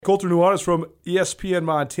Colter Nuanez from ESPN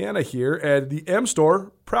Montana here, and the M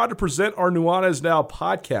Store, proud to present our Nuanez Now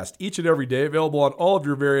podcast each and every day, available on all of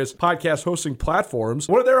your various podcast hosting platforms.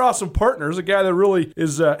 One of their awesome partners, a guy that really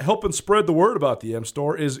is helping spread the word about the M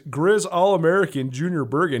Store, is Grizz All-American Junior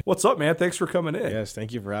Bergen. What's up, man? Thanks for coming in. Yes,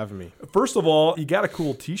 thank you for having me. First of all, you got a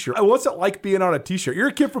cool t-shirt. What's it like being on a t-shirt? You're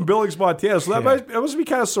a kid from Billings, Montana, so that must be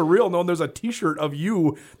kind of surreal knowing there's a t-shirt of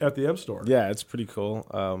you at the M Store. Yeah, it's pretty cool.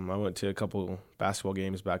 I went to a couple basketball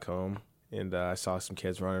games back home, and I saw some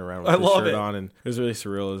kids running around with the shirt on, and it was really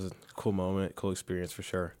surreal. It was a cool moment, cool experience for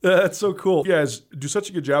sure. That's so cool. You guys do such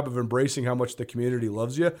a good job of embracing how much the community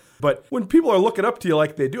loves you. But when people are looking up to you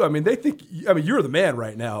like they do, they think, you're the man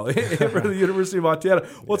right now for the University of Montana.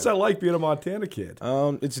 What's that like being a Montana kid?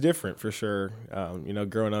 It's different for sure.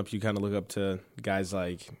 Growing up, you kind of look up to guys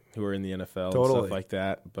like who are in the NFL and stuff like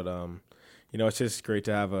that. But, it's just great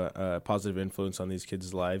to have a positive influence on these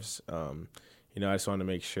kids' lives. I just want to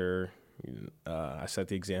make sure I set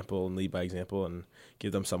the example and lead by example and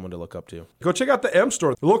give them someone to look up to. Go check out the M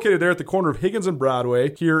Store. They're located there at the corner of Higgins and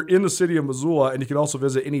Broadway here in the city of Missoula, and you can also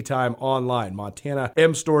visit anytime online,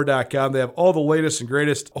 montanamstore.com. They have all the latest and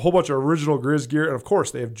greatest, a whole bunch of original Grizz gear, and of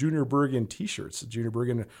course, they have Junior Bergen t-shirts. Junior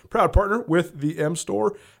Bergen, proud partner with the M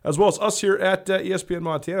Store, as well as us here at ESPN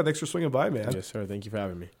Montana. Thanks for swinging by, man. Yes, sir. Thank you for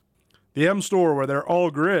having me. The M Store, where they're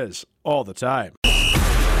all Grizz all the time.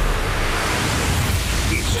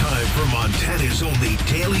 It's time for Montana's only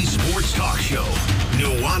daily sports talk show,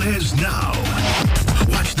 Nuanez Now.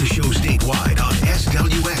 Watch the show statewide on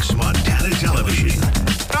SWX Montana Television.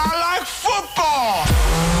 I like football!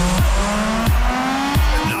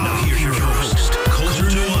 Now here's your host, Colter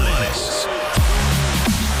Nuanez.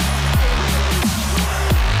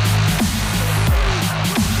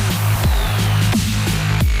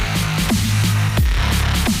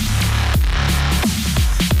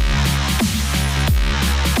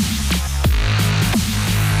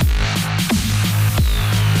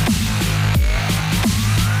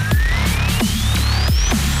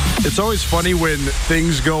 It's always funny when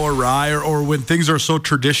things go awry or when things are so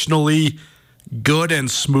traditionally good and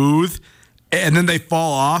smooth and then they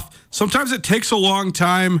fall off. Sometimes it takes a long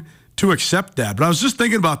time to accept that. But I was just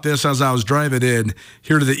thinking about this as I was driving in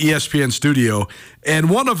here to the ESPN studio. And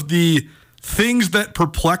one of the things that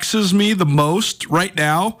perplexes me the most right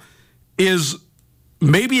now is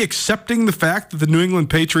maybe accepting the fact that the New England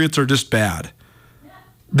Patriots are just bad.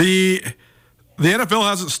 The NFL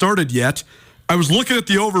hasn't started yet. I was looking at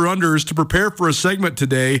the over-unders to prepare for a segment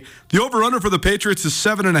today. The over-under for the Patriots is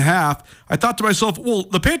 7.5. I thought to myself, well,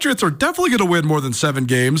 the Patriots are definitely going to win more than 7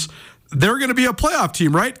 games. They're going to be a playoff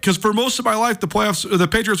team, right? Because for most of my life, the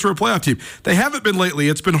Patriots were a playoff team. They haven't been lately.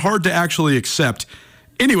 It's been hard to actually accept.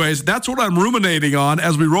 Anyways, that's what I'm ruminating on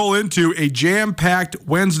as we roll into a jam-packed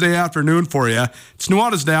Wednesday afternoon for you. It's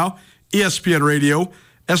Nuanez Now, ESPN Radio,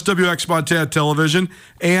 SWX Montana Television,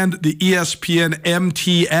 and the ESPN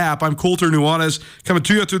MT app. I'm Colter Nuanez, coming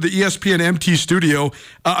to you through the ESPN MT studio.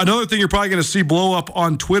 Another thing you're probably going to see blow up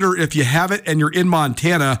on Twitter if you have it and you're in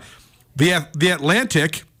Montana, the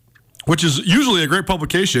Atlantic, which is usually a great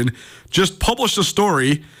publication, just published a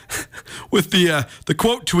story with the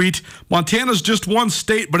quote tweet, "Montana's just one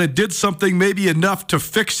state, but it did something maybe enough to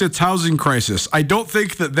fix its housing crisis." I don't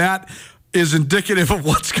think that is indicative of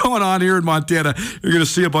what's going on here in Montana. You're going to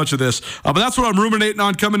see a bunch of this. But that's what I'm ruminating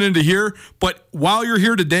on coming into here. But while you're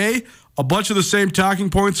here today, a bunch of the same talking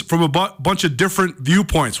points from a bunch of different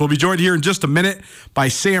viewpoints. We'll be joined here in just a minute by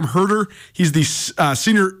Sam Herder. He's the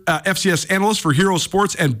senior FCS analyst for Hero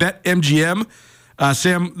Sports and BetMGM.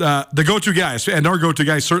 Sam, the go-to guy, and our go-to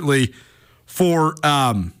guy certainly for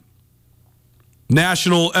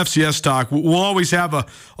national FCS talk. We'll always have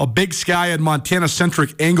a Big Sky and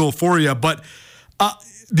Montana-centric angle for you, but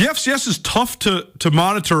the FCS is tough to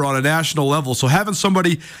monitor on a national level, so having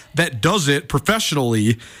somebody that does it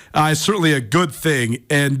professionally is certainly a good thing.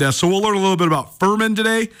 And so we'll learn a little bit about Furman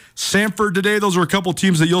today, Samford today. Those are a couple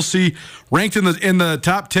teams that you'll see ranked in the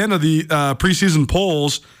top 10 of the preseason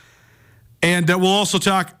polls. And we'll also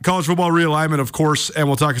talk college football realignment, of course, and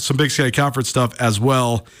we'll talk some Big Sky Conference stuff as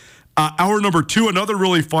well. Hour number 2, another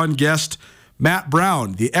really fun guest, Matt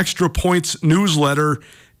Brown, the Extra Points newsletter.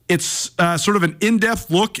 It's sort of an in-depth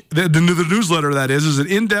look. The newsletter, that is an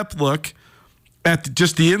in-depth look at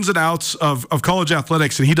just the ins and outs of college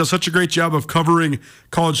athletics. And he does such a great job of covering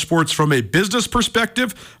college sports from a business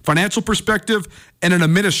perspective, financial perspective, and an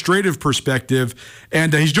administrative perspective.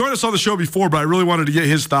 And he's joined us on the show before, but I really wanted to get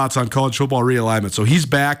his thoughts on college football realignment. So he's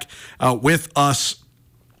back with us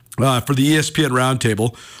for the ESPN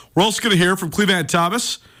Roundtable. We're also going to hear from Clevan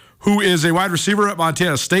Thomas, who is a wide receiver at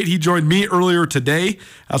Montana State. He joined me earlier today,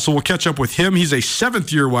 so we'll catch up with him. He's a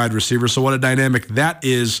seventh-year wide receiver, so what a dynamic that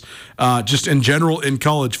is just in general in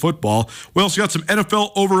college football. We also got some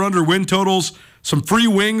NFL over-under win totals, some free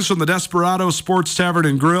wings from the Desperado Sports Tavern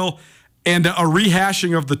and Grill, and a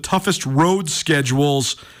rehashing of the toughest road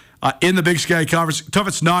schedules in the Big Sky Conference,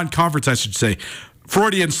 toughest non-conference, I should say.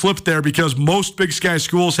 Freudian slip there because most Big Sky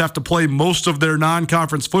schools have to play most of their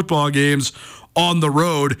non-conference football games on the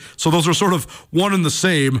road. So those are sort of one and the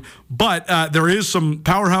same. But there is some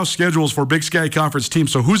powerhouse schedules for Big Sky Conference teams.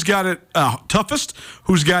 So who's got it toughest?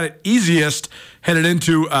 Who's got it easiest headed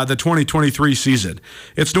into the 2023 season?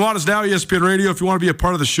 It's Nuanez Now, ESPN Radio. If you want to be a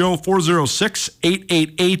part of the show,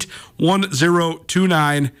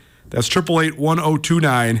 406-888-1029. That's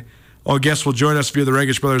 888-1029. All guests will join us via the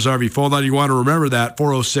Rankish Brothers RV phone line. You want to remember that,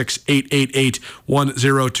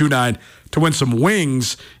 406-888-1029, to win some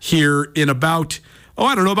wings here in about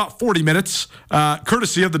 40 minutes,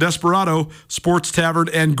 courtesy of the Desperado Sports Tavern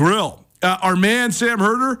and Grill. Our man, Sam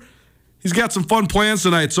Herder, he's got some fun plans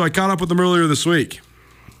tonight, so I caught up with him earlier this week.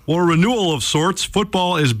 Well, a renewal of sorts.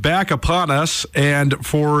 Football is back upon us, and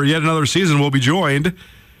for yet another season, we'll be joined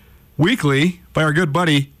weekly by our good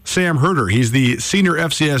buddy Sam Herder. He's the senior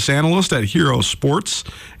FCS analyst at Hero Sports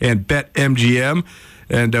and BetMGM,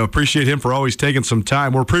 and appreciate him for always taking some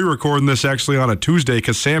time. We're pre-recording this actually on a Tuesday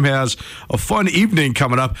because Sam has a fun evening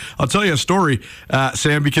coming up. I'll tell you a story,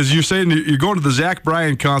 Sam, because you're saying you're going to the Zach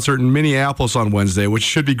Bryan concert in Minneapolis on Wednesday, which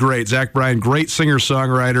should be great. Zach Bryan, great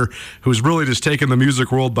singer-songwriter who's really just taken the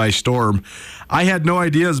music world by storm. I had no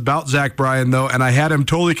ideas about Zach Bryan, though, and I had him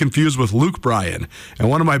totally confused with Luke Bryan. And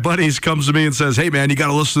one of my buddies comes to me and says, "Hey, man, you got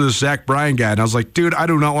to listen to this Zach Bryan guy." And I was like, "Dude, I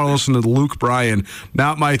do not want to listen to Luke Bryan.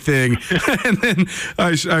 Not my thing." And then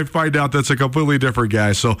I find out that's a completely different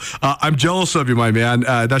guy. So I'm jealous of you, my man.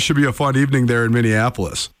 That should be a fun evening there in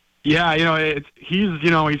Minneapolis. Yeah, he's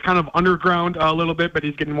kind of underground a little bit, but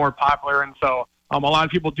he's getting more popular. And so a lot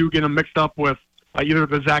of people do get him mixed up with either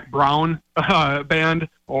the Zach Brown band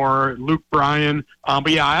or Luke Bryan. But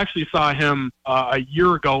yeah, I actually saw him a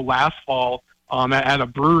year ago last fall at a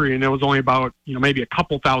brewery, and it was only about maybe a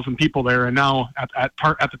couple thousand people there. And now at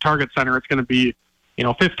the Target Center, it's going to be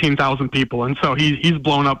 15,000 people, and so he's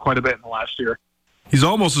blown up quite a bit in the last year. He's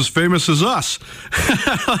almost as famous as us.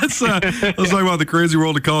 Let's talk about the crazy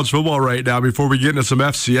world of college football right now before we get into some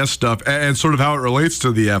FCS stuff and sort of how it relates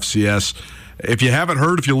to the FCS. If you haven't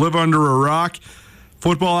heard, if you live under a rock,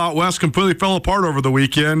 football out west completely fell apart over the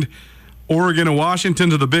weekend. Oregon and Washington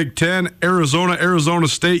to the Big Ten, Arizona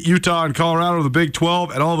State, Utah, and Colorado to the Big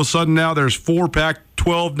 12, and all of a sudden now there's 4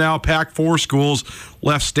 Pac-12 now Pac-4 schools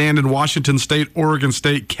left standing: Washington State, Oregon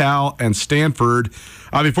State, Cal, and Stanford.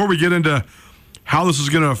 Before we get into how this is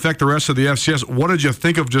going to affect the rest of the FCS, what did you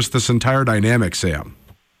think of just this entire dynamic, Sam?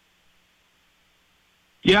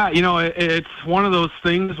 Yeah, it's one of those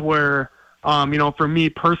things where, for me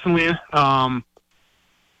personally,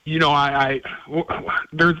 there's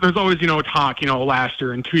always, talk, last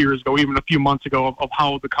year and 2 years ago, even a few months ago, of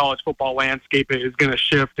how the college football landscape is going to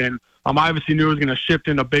shift. And I obviously knew it was going to shift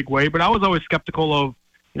in a big way, but I was always skeptical of,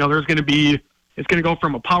 it's going to go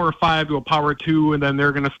from a Power 5 to a Power 2, and then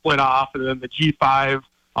they're going to split off, and then the G5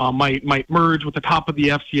 might merge with the top of the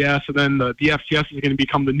FCS, and then the FCS is going to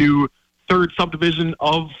become the new third subdivision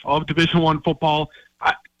of Division I football.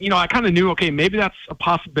 I kind of knew, okay, maybe that's a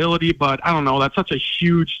possibility, but I don't know. That's such a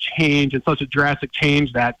huge change and such a drastic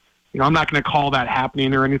change that, I'm not going to call that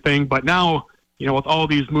happening or anything. But now, with all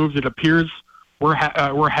these moves, it appears we're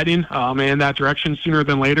heading in that direction sooner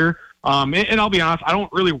than later. And I'll be honest, I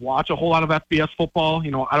don't really watch a whole lot of FBS football.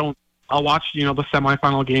 I'll watch, the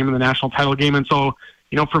semifinal game and the national title game. And so,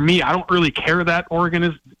 for me, I don't really care that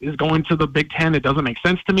Oregon is going to the Big Ten. It doesn't make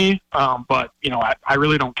sense to me. But, I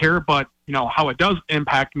really don't care. But, how it does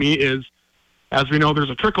impact me is, as we know, there's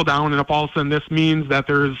a trickle down. And if all of a sudden this means that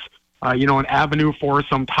there's, an avenue for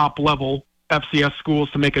some top level FCS schools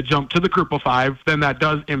to make a jump to the Group of 5, then that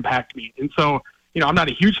does impact me. And so, I'm not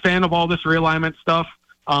a huge fan of all this realignment stuff.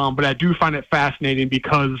 But I do find it fascinating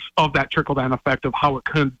because of that trickle-down effect of how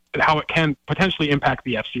it can potentially impact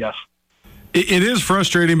the FCS. It is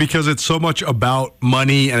frustrating because it's so much about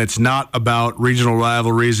money and it's not about regional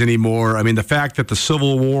rivalries anymore. I mean, the fact that the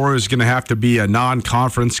Civil War is going to have to be a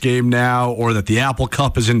non-conference game now, or that the Apple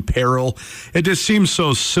Cup is in peril, it just seems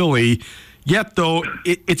so silly. Yet, though,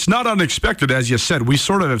 it's not unexpected, as you said. We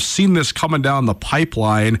sort of have seen this coming down the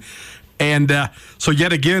pipeline. And so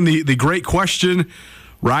yet again, the great question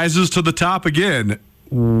rises to the top again.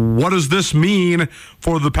 what does this mean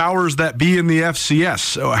for the powers that be in the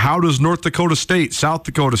FCS? How does North Dakota State, South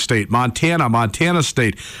Dakota State, Montana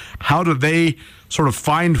State, how do they sort of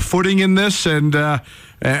find footing in this and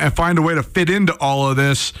find a way to fit into all of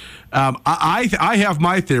this? I have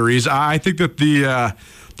my theories. I think that the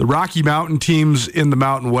Rocky Mountain teams in the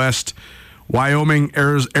Mountain West, Wyoming,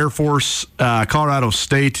 Air Force, Colorado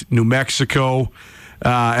State, New Mexico,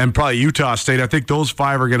 and probably Utah State. I think those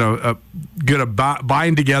five are gonna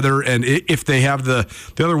bind together, and if they have the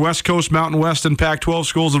other West Coast, Mountain West, and Pac-12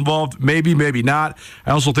 schools involved, maybe not.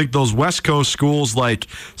 I also think those West Coast schools like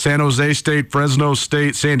San Jose State, Fresno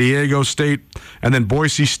State, San Diego State, and then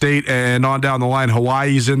Boise State, and on down the line,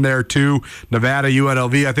 Hawaii's in there too, Nevada,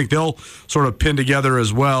 UNLV. I think they'll sort of pin together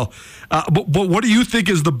as well. But what do you think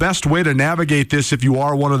is the best way to navigate this if you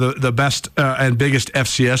are one of the best and biggest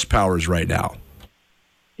FCS powers right now?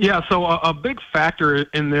 Yeah, so a big factor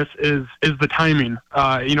in this is the timing.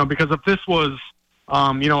 Because if this was,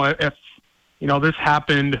 if this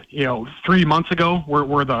happened, 3 months ago,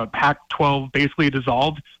 where the Pac-12 basically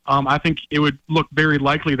dissolved, I think it would look very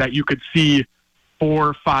likely that you could see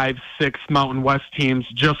 4, 5, 6 Mountain West teams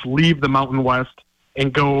just leave the Mountain West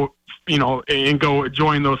and go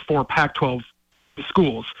join those 4 Pac-12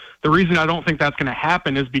 schools. The reason I don't think that's going to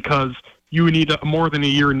happen is because you need more than a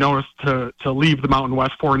year notice to leave the Mountain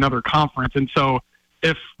West for another conference. And so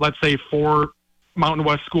if, let's say, 4 Mountain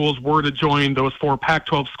West schools were to join those 4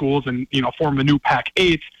 Pac-12 schools and, form the new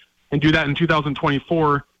Pac-8 and do that in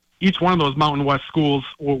 2024, each one of those Mountain West schools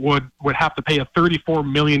would have to pay a $34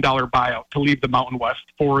 million buyout to leave the Mountain West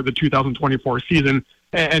for the 2024 season.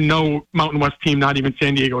 And no Mountain West team, not even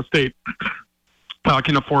San Diego State,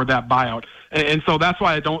 can afford that buyout. And so that's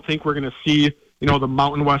why I don't think we're going to see the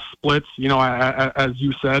Mountain West splits, as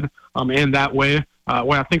you said, in that way.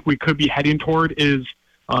 What I think we could be heading toward is,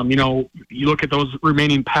 you look at those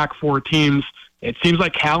remaining Pac-4 teams, it seems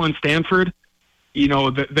like Cal and Stanford,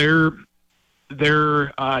 their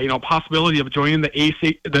possibility of joining the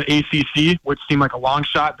ACC, which seemed like a long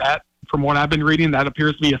shot, that, from what I've been reading, that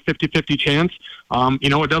appears to be a 50-50 chance.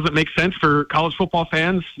 It doesn't make sense for college football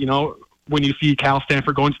fans, when you see Cal,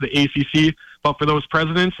 Stanford going to the ACC. But for those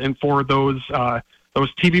presidents and for those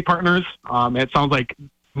TV partners, it sounds like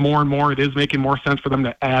more and more it is making more sense for them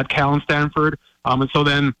to add Cal and Stanford. And so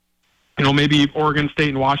then, maybe Oregon State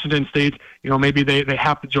and Washington State, maybe they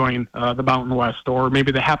have to join the Mountain West, or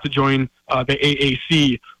maybe they have to join the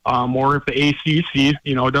AAC, or if the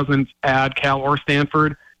ACC, doesn't add Cal or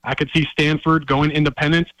Stanford, I could see Stanford going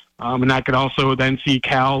independent. And I could also then see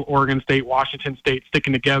Cal, Oregon State, Washington State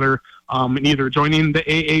sticking together and either joining the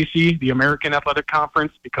AAC, the American Athletic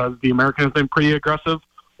Conference, because the American has been pretty aggressive,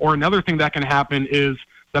 or another thing that can happen is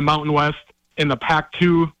the Mountain West and the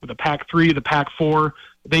Pac-2, the Pac-3, the Pac-4,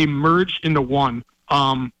 they merge into one.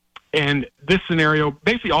 And this scenario,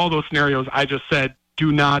 basically all those scenarios I just said,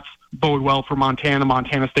 do not bode well for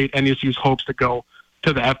Montana State, NDSU's hopes to go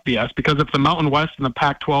to the FBS, because if the Mountain West and the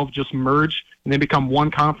Pac-12 just merge and they become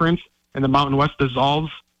one conference, and the Mountain West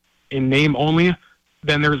dissolves in name only,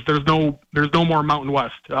 then there's no more Mountain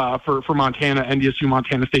West for Montana, NDSU,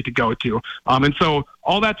 Montana State to go to. And so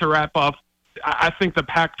all that to wrap up, I think the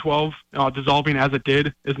Pac-12 dissolving as it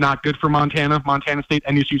did is not good for Montana State,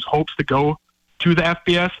 NDSU's hopes to go to the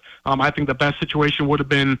FBS. I think the best situation would have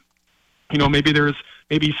been,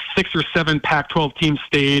 maybe 6 or 7 Pac-12 teams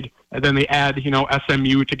stayed, and then they add,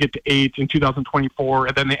 SMU to get to 8 in 2024,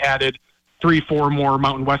 and then they added 3-4 more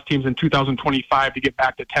Mountain West teams in 2025 to get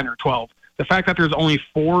back to 10 or 12. The fact that there's only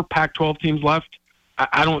 4 Pac-12 teams left,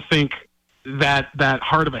 I don't think that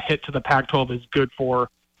hard of a hit to the Pac-12 is good for,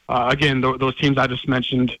 again, those teams I just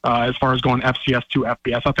mentioned as far as going FCS to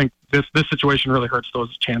FBS. I think this situation really hurts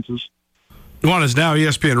those chances. Nuanez Now,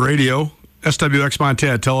 ESPN Radio, SWX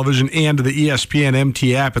Montana Television, and the ESPN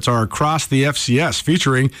MT app. It's our Across the FCS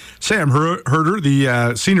featuring Sam Herder,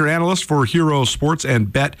 the senior analyst for Hero Sports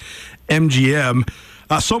and Bet MGM.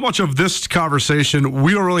 So much of this conversation,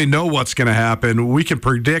 we don't really know what's going to happen. We can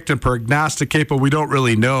predict and prognosticate, but we don't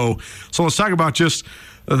really know. So let's talk about just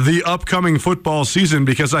the upcoming football season,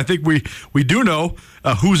 because I think we do know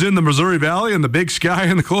who's in the Missouri Valley and the Big Sky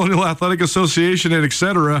and the Colonial Athletic Association and et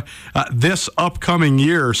cetera this upcoming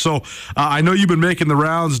year. So I know you've been making the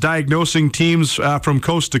rounds, diagnosing teams from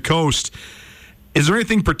coast to coast. Is there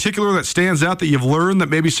anything particular that stands out that you've learned that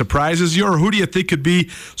maybe surprises you, or who do you think could be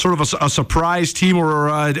sort of a surprise team, or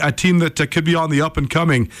a team that could be on the up and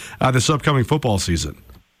coming this upcoming football season?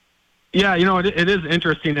 Yeah, it is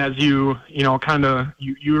interesting as you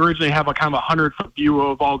originally have a kind of a 100-foot view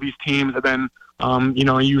of all these teams, and then,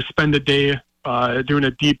 you spend a day doing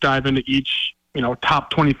a deep dive into each top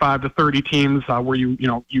 25 to 30 teams where you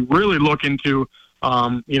really look into,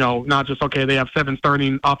 not just, okay, they have 7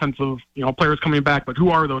 starting offensive, players coming back, but who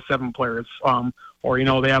are those 7 players? Or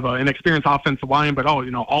they have an experienced offensive line, but,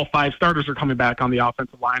 all 5 starters are coming back on the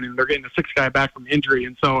offensive line, and they're getting a 6th guy back from injury.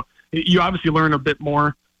 And so you obviously learn a bit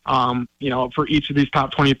more, for each of these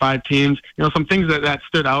top 25 teams. Some things that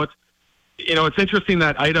stood out. It's interesting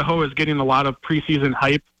that Idaho is getting a lot of preseason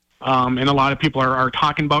hype, and a lot of people are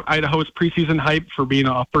talking about Idaho's preseason hype for being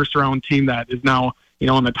a first-round team that is now,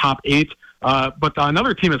 in the top 8. But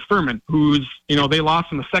another team is Furman, who's, they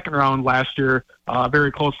lost in the 2nd round last year,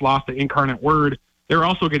 very close loss to Incarnate Word. They're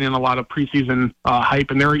also getting a lot of preseason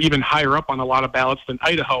hype, and they're even higher up on a lot of ballots than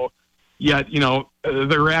Idaho. Yet,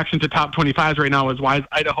 the reaction to top 25s right now is, why is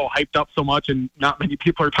Idaho hyped up so much? And not many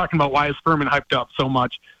people are talking about why is Furman hyped up so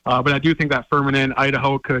much. But I do think that Furman and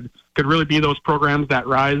Idaho could really be those programs that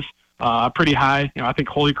rise pretty high. I think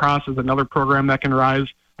Holy Cross is another program that can rise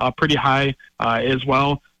pretty high as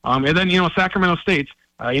well. And then, Sacramento State,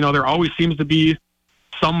 there always seems to be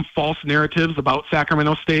some false narratives about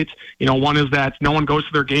Sacramento State. One is that no one goes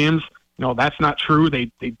to their games. That's not true.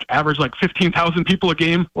 They averaged like 15,000 people a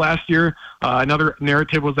game last year. Another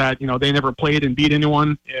narrative was that, they never played and beat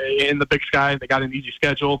anyone in the Big Sky. They got an easy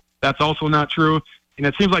schedule. That's also not true. And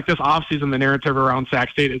it seems like this offseason, the narrative around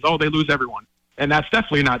Sac State is, they lose everyone. And that's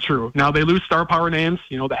definitely not true. Now, they lose star power names,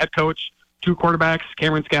 the head coach, 2 quarterbacks,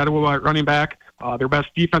 Cameron Scadaway running back, their best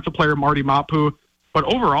defensive player, Marty Mapu. But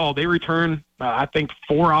overall, they return, I think,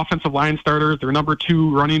 4 offensive line starters, their number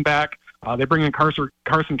 2 running back. They bring in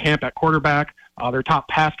Carson Camp at quarterback. Their top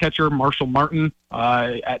pass catcher, Marshall Martin,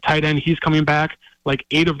 at tight end, he's coming back. Like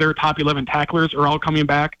 8 of their top 11 tacklers are all coming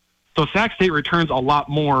back. So Sac State returns a lot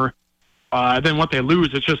more than what they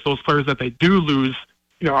lose. It's just those players that they do lose,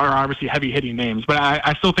 are obviously heavy-hitting names. But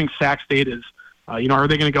I still think Sac State is, are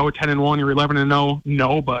they going to go 10-1 or 11-0?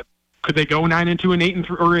 No, but could they go 9-2 and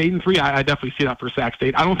 8-3 or 8-3? I definitely see that for Sac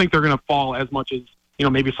State. I don't think they're going to fall as much as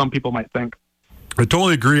maybe some people might think. I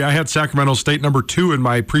totally agree. I had Sacramento State number 2 in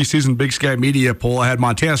my preseason Big Sky Media poll. I had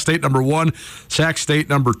Montana State number 1, Sac State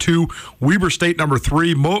number 2, Weber State number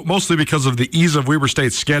 3, mostly because of the ease of Weber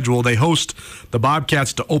State's schedule. They host the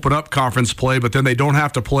Bobcats to open up conference play, but then they don't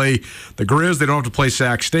have to play the Grizz. They don't have to play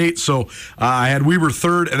Sac State. So I had Weber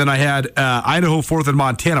 3rd, and then I had Idaho 4th and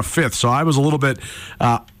Montana 5th. So I was a little bit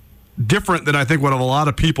different than I think what a lot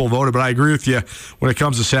of people voted, but I agree with you when it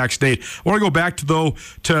comes to Sac State. I want to go back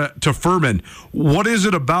to Furman. What is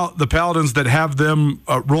it about the Paladins that have them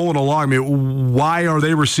rolling along? I mean, why are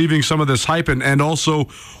they receiving some of this hype, and also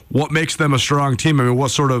what makes them a strong team? I mean, what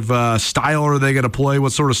sort of style are they going to play?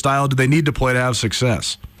 What sort of style do they need to play to have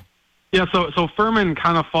success? Yeah, so Furman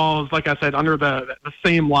kind of falls, like I said, under the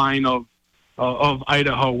same line of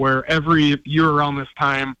Idaho, where every year around this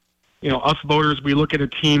time, us voters, we look at a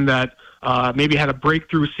team that maybe had a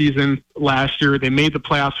breakthrough season last year. They made the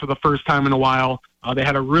playoffs for the first time in a while. They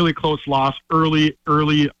had a really close loss early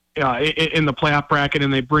in the playoff bracket,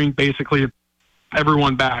 and they bring basically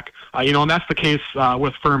everyone back. And that's the case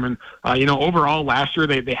with Furman. Overall last year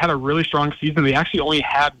they had a really strong season. They actually only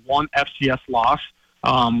had 1 FCS loss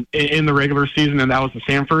in the regular season, and that was the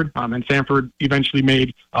Samford. And Samford eventually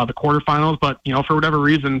made the quarterfinals. But, for whatever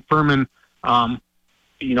reason, Furman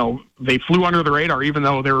they flew under the radar, even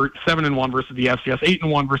though they were 7-1 versus the FCS,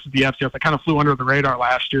 8-1 versus the FCS. They kind of flew under the radar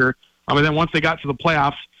last year. And then once they got to the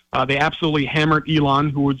playoffs, they absolutely hammered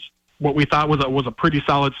Elon, who was what we thought was a pretty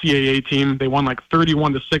solid CAA team. They won like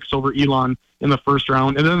 31-6 over Elon in the first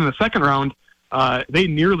round. And then in the second round, they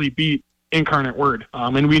nearly beat Incarnate Word.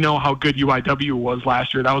 And we know how good UIW was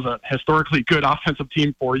last year. That was a historically good offensive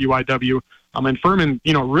team for UIW. And Furman,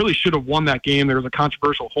 really should have won that game. There was a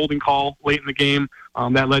controversial holding call late in the game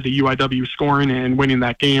that led to UIW scoring and winning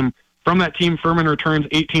that game. From that team, Furman returns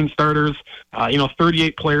 18 starters.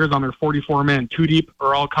 38 players on their 44-man two-deep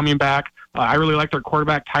are all coming back. I really like their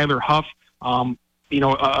quarterback, Tyler Huff.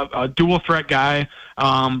 A dual-threat guy,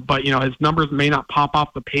 but, his numbers may not pop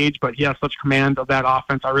off the page, but he has such command of that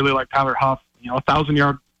offense. I really like Tyler Huff.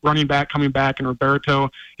 1,000-yard running back coming back, and Roberto.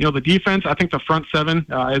 The defense, I think the front 7 is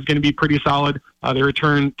going to be pretty solid. They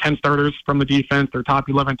return 10 starters from the defense, their top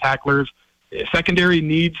 11 tacklers. Secondary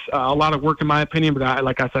needs a lot of work, in my opinion, but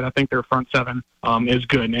like I said, I think their front 7 is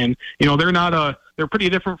good. And, they're pretty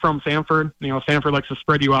different from Samford. Samford likes to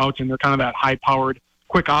spread you out, and they're kind of that high-powered,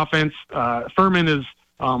 quick offense. Furman is,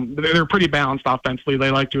 they're pretty balanced offensively. They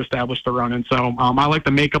like to establish the run. And so I like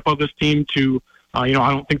the makeup of this team to, I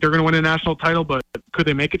don't think they're going to win a national title, but could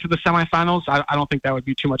they make it to the semifinals? I don't think that would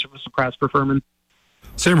be too much of a surprise for Furman.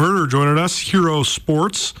 Sam Herder joining us, Hero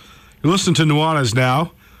Sports. You're listening to Nuanez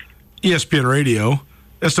now, ESPN Radio.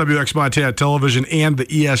 SWX Montana Television and the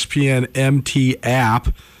ESPN MT app.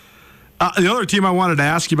 The other team I wanted to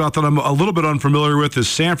ask you about that I'm a little bit unfamiliar with is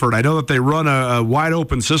Samford. I know that they run a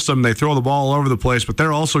wide-open system. They throw the ball all over the place, but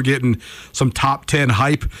they're also getting some top 10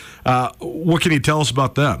 hype. What can you tell us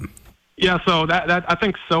about them? Yeah, so that I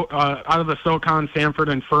think out of the SoCon,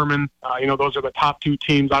 Samford and Furman, those are the top two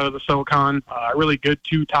teams out of the SoCon. Really good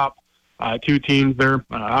top two teams there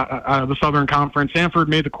out of the Southern Conference. Samford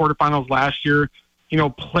made the quarterfinals last year.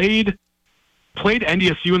 Played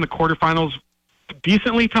NDSU in the quarterfinals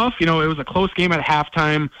decently tough. It was a close game at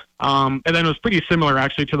halftime, and then it was pretty similar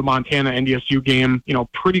actually to the Montana NDSU game.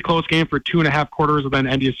 Pretty close game for 2.5 quarters, and then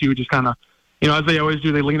NDSU just kind of, as they always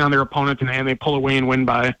do, they lean on their opponent and they pull away and win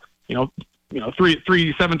by 17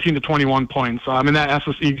 to 21 points. That's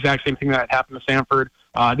the exact same thing that happened to Samford.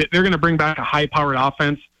 They're going to bring back a high-powered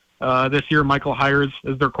offense this year. Michael Hires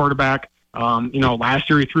is their quarterback. Last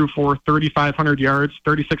year he threw for 3,500 yards,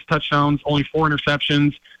 36 touchdowns, only 4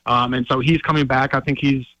 interceptions. And so he's coming back. I think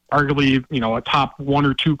he's arguably, a top 1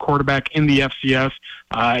 or 2 quarterback in the FCS.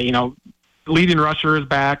 Leading rusher is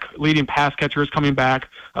back. Leading pass catcher is coming back.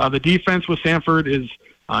 The defense with Samford is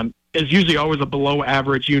usually always a below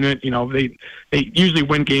average unit. They usually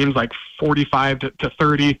win games like 45 to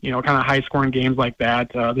 30, kind of high scoring games like that.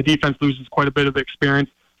 The defense loses quite a bit of experience.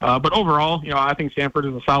 But overall, I think Samford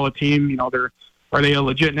is a solid team. Are they a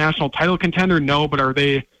legit national title contender? No, but are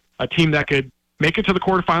they a team that could make it to the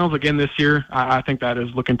quarterfinals again this year? I think that is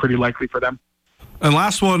looking pretty likely for them. And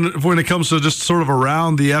last one, when it comes to just sort of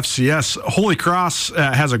around the FCS, Holy Cross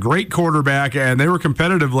has a great quarterback, and they were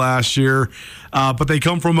competitive last year, but they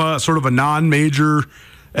come from a sort of a non-major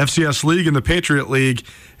FCS league in the Patriot League.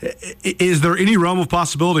 Is there any realm of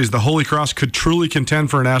possibilities the Holy Cross could truly contend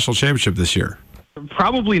for a national championship this year?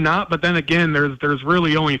 Probably not, but then again, there's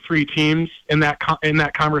really only 3 teams in that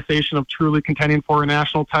conversation of truly contending for a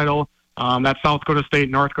national title. That's South Dakota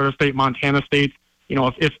State, North Dakota State, Montana State.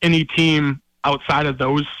 If any team outside of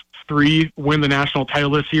those 3 win the national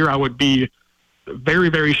title this year, I would be very,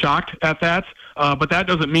 very shocked at that. But that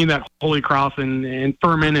doesn't mean that Holy Cross and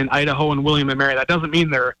Furman and Idaho and William & Mary, that doesn't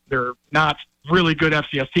mean they're not really good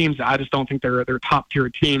FCS teams. I just don't think they're top-tier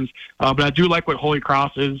teams. But I do like what Holy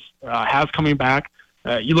Cross has coming back.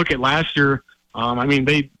 You look at last year,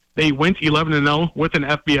 they went 11-0 with an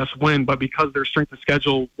FBS win, but because their strength of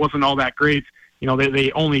schedule wasn't all that great,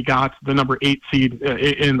 they only got the number 8 seed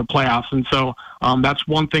in the playoffs. And so that's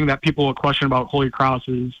one thing that people will question about Holy Cross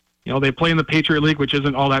is, they play in the Patriot League, which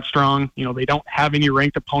isn't all that strong. They don't have any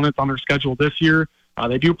ranked opponents on their schedule this year.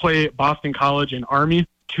 They do play Boston College and Army,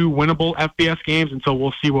 2 winnable FBS games, and so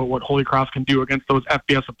we'll see what Holy Cross can do against those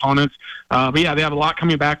FBS opponents. But yeah, they have a lot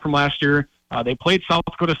coming back from last year. They played South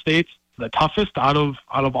Dakota State, the toughest out of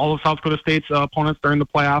all of South Dakota State's opponents during the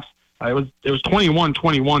playoffs. It was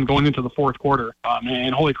 21-21 going into the fourth quarter,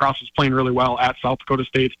 and Holy Cross was playing really well at South Dakota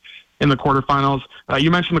State in the quarterfinals.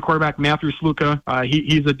 You mentioned the quarterback Matthew Sluka.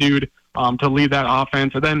 He's a dude to lead that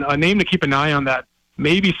offense. And then a name to keep an eye on that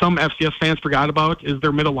maybe some FCS fans forgot about is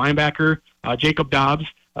their middle linebacker, Jacob Dobbs.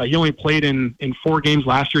 He only played in 4 games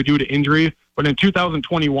last year due to injury, but in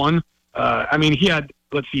 2021, he had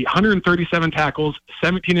 137 tackles,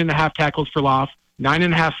 17.5 tackles for loss,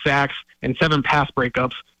 9.5 sacks, and 7 pass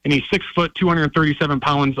breakups. And he's 6 foot, 237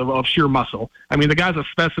 pounds of sheer muscle. The guy's a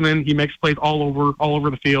specimen. He makes plays all over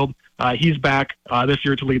the field. He's back this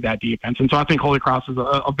year to lead that defense. And so I think Holy Cross is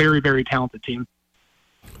a very, very talented team.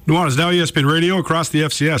 Nuanez, now ESPN Radio across the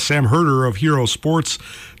FCS. Sam Herder of Hero Sports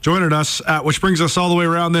joining us, which brings us all the way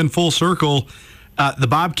around then full circle. The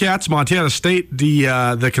Bobcats, Montana State,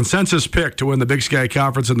 the consensus pick to win the Big Sky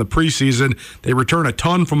Conference in the preseason. They return a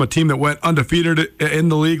ton from a team that went undefeated in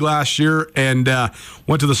the league last year and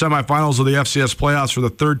went to the semifinals of the FCS playoffs for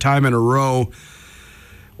the 3rd time in a row.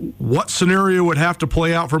 What scenario would have to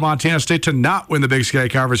play out for Montana State to not win the Big Sky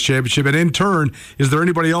Conference Championship? And in turn, is there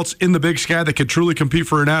anybody else in the Big Sky that could truly compete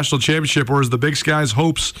for a national championship, or is the Big Sky's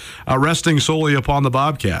hopes resting solely upon the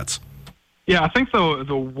Bobcats? Yeah, I think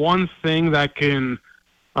the one thing that can,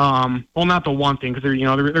 not the one thing,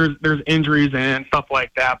 because there's injuries and stuff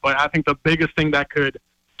like that, but I think the biggest thing that could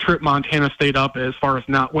trip Montana State up as far as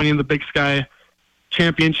not winning the Big Sky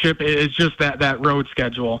Championship is just that road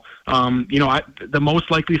schedule. The most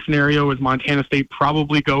likely scenario is Montana State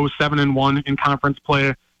probably goes 7-1 in conference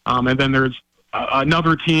play, and then there's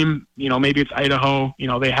another team. Maybe it's Idaho.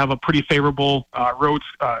 They have a pretty favorable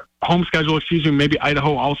home schedule. Maybe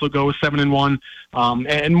Idaho also goes 7-1,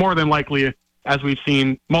 and more than likely, as we've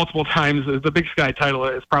seen multiple times, the Big Sky title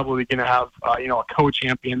is probably going to have a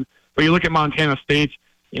co-champion. But you look at Montana State.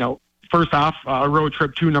 First off, a road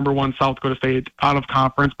trip to number 1 South Dakota State out of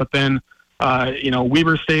conference, but then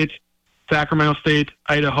Weber State, Sacramento State,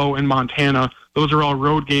 Idaho, and Montana. Those are all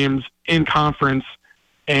road games in conference,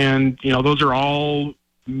 and those are all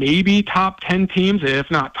maybe top 10 teams, if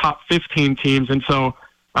not top 15 teams. And so,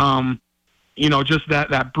 just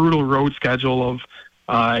that brutal road schedule of,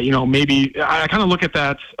 maybe I kind of look at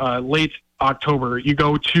that late October. You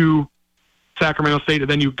go to Sacramento State, and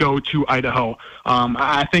then you go to Idaho.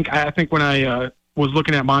 I think when I was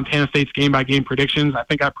looking at Montana State's game-by-game predictions, I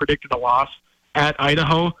think I predicted a loss at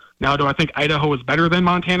Idaho. Now, do I think Idaho is better than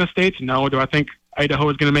Montana State? No. Do I think Idaho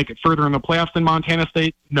is going to make it further in the playoffs than Montana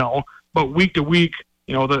State? No. But week to week,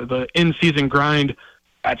 the in-season grind,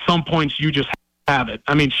 at some points you just have it.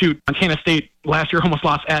 I mean, shoot, Montana State last year almost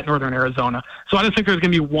lost at Northern Arizona. So I just think there's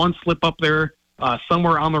going to be one slip up there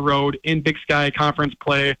somewhere on the road in Big Sky Conference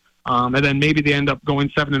play, and then maybe they end up going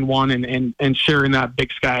 7-1 and sharing that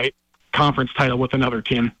Big Sky Conference title with another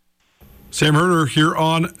team. Sam Herder here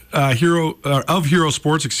on Hero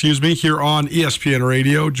Sports, here on ESPN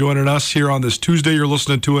Radio, joining us here on this Tuesday. You're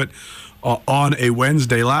listening to it on a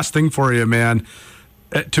Wednesday. Last thing for you, man.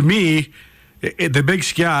 To me, the Big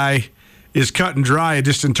Sky is cut and dry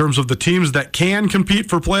just in terms of the teams that can compete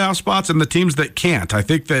for playoff spots and the teams that can't. I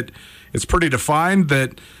think that it's pretty defined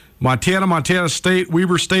that Montana State,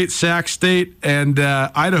 Weber State, Sac State, and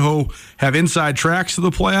Idaho have inside tracks to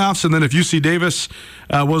the playoffs. And then if UC Davis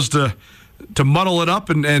was to muddle it up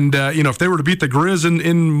and if they were to beat the Grizz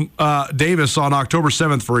in Davis on October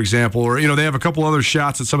 7th, for example, or they have a couple other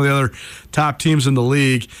shots at some of the other top teams in the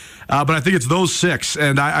league. But I think it's those six,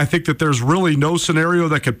 and I think that there's really no scenario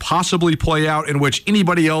that could possibly play out in which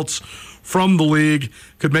anybody else from the league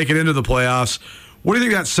could make it into the playoffs. What do you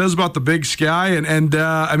think that says about the Big Sky? And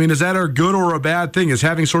is that a good or a bad thing? Is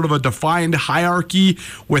having sort of a defined hierarchy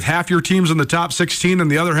with half your teams in the top 16 and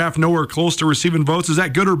the other half nowhere close to receiving votes, is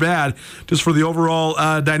that good or bad just for the overall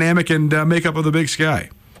dynamic and makeup of the Big Sky?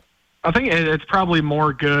 I think it's probably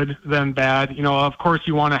more good than bad. Of course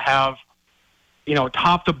you want to have,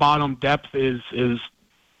 top to bottom depth is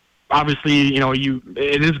obviously,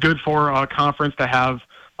 it is good for a conference to have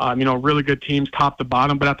really good teams top to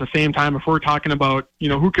bottom. But at the same time, if we're talking about,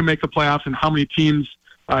 who can make the playoffs and how many teams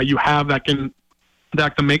you have that can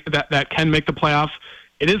make the playoffs,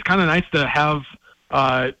 it is kind of nice to have,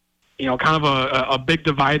 kind of a big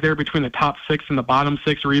divide there between the top six and the bottom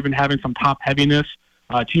six, or even having some top heaviness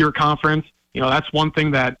to your conference. That's one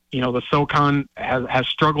thing that, the SoCon has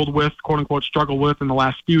struggled with, quote unquote, in the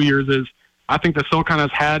last few years is I think the SoCon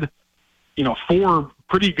has had, four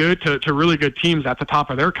pretty good to really good teams at the top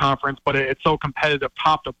of their conference, but it's so competitive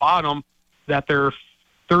top to bottom that their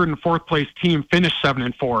third and fourth place team finished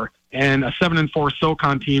 7-4, and a 7-4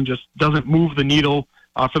 SoCon team just doesn't move the needle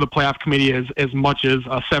for the playoff committee as much as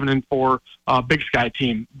a 7-4 Big Sky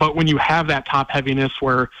team. But when you have that top heaviness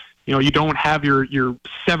where you don't have your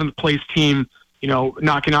seventh place team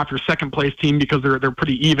knocking off your second place team because they're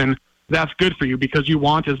pretty even, that's good for you because you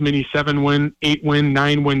want as many 7-win, 8-win,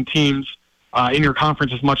 9-win teams in your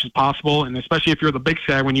conference as much as possible, and especially if you're the Big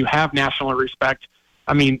Sky, when you have national respect.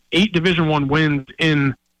 I mean, 8 Division I wins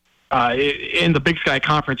in the Big Sky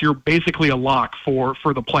Conference, you're basically a lock for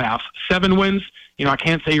the playoffs. 7 wins, I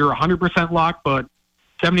can't say you're 100% locked, but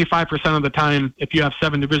 75% of the time, if you have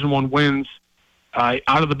 7 Division I wins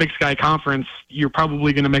out of the Big Sky Conference, you're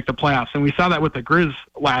probably going to make the playoffs. And we saw that with the Grizz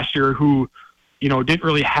last year, who didn't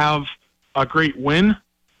really have a great win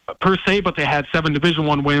per se, but they had 7 Division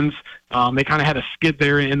I wins. They kind of had a skid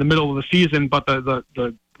there in the middle of the season, but the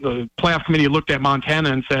playoff committee looked at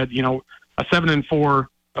Montana and said, a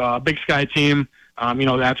 7-4 Big Sky team,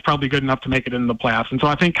 that's probably good enough to make it into the playoffs. And so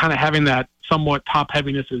I think kind of having that somewhat top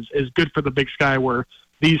heaviness is good for the Big Sky, where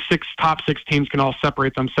these top six teams can all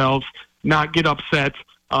separate themselves, not get upset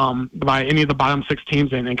by any of the bottom 6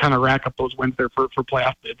 teams, and kind of rack up those wins there for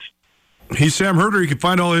playoff bids. He's Sam Herder. You can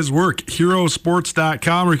find all his work,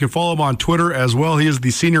 herosports.com, or you can follow him on Twitter as well. He is the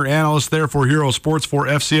senior analyst there for Hero Sports for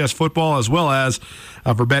FCS football, as well as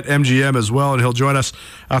for BetMGM as well, and he'll join us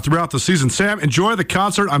throughout the season. Sam, enjoy the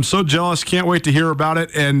concert. I'm so jealous. Can't wait to hear about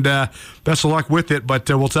it, and best of luck with it, but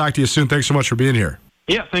we'll talk to you soon. Thanks so much for being here.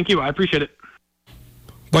 Yeah, thank you. I appreciate it.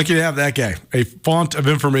 Lucky to have that guy. A font of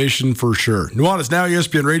information for sure. Nuanez now,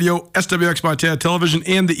 ESPN Radio, SWX Montana Television,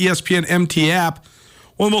 and the ESPN MT app.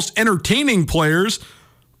 One of the most entertaining players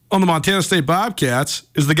on the Montana State Bobcats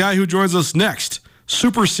is the guy who joins us next.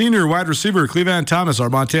 Super senior wide receiver Clevan Thomas, our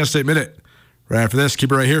Montana State Minute. Right after this,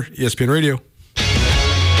 keep it right here, ESPN Radio.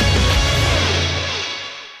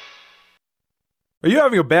 Are you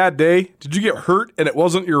having a bad day? Did you get hurt and it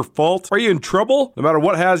wasn't your fault? Are you in trouble? No matter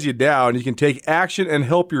what has you down, you can take action and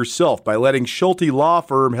help yourself by letting Schulte Law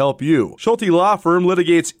Firm help you. Schulte Law Firm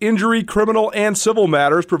litigates injury, criminal, and civil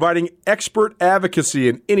matters, providing expert advocacy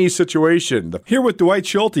in any situation. Here with Dwight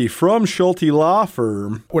Schulte from Schulte Law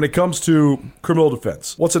Firm. When it comes to criminal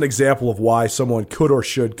defense, what's an example of why someone could or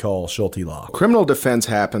should call Schulte Law? Criminal defense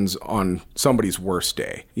happens on somebody's worst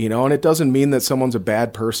day, and it doesn't mean that someone's a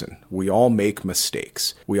bad person. We all make mistakes.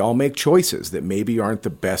 We all make choices that maybe aren't the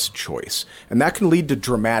best choice, and that can lead to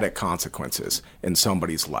dramatic consequences in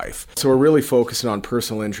somebody's life. So we're really focusing on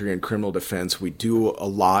personal injury and criminal defense. We do a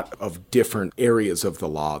lot of different areas of the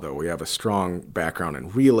law, though. We have a strong background in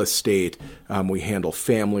real estate. We handle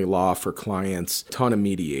family law for clients, ton of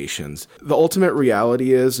mediations. The ultimate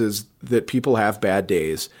reality is that people have bad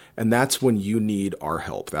days, and that's when you need our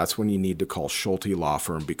help. That's when you need to call Schulte Law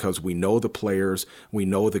Firm, because we know the players, we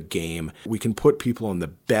know the game. We can put people in the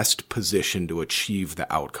best position to achieve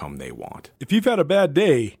the outcome they want. If you've had a bad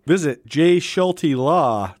day, visit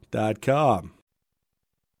jschultelaw.com.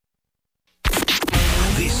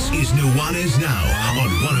 This is Nuanez Now on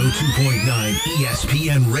 102.9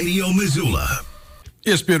 ESPN Radio Missoula.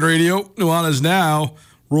 ESPN Radio, Nuanez Now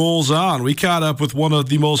rolls on. We caught up with one of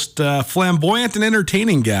the most flamboyant and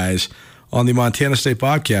entertaining guys on the Montana State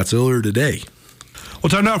Bobcats earlier today. Well,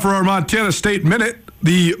 time now for our Montana State Minute.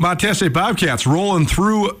 The Montana State Bobcats rolling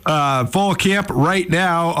through fall camp right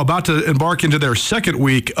now, about to embark into their second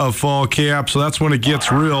week of fall camp, so that's when it gets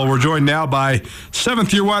real. We're joined now by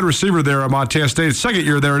seventh-year wide receiver there at Montana State, second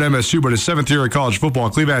year there at MSU, but his seventh year in college football.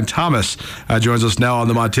 Clevan Thomas joins us now on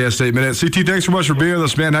the Montana State Minute. CT, thanks so much for being with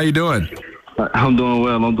us, man. How you doing? I'm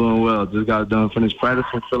doing well. Just got done finished practice.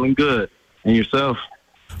 I'm feeling good. And yourself?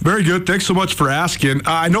 Very good. Thanks so much for asking.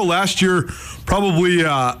 I know last year probably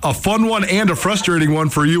a fun one and a frustrating one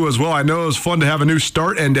for you as well. I know it was fun to have a new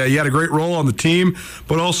start, and you had a great role on the team,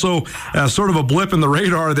 but also sort of a blip in the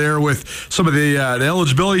radar there with some of the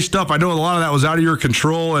eligibility stuff. I know a lot of that was out of your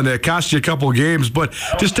control, and it cost you a couple of games, but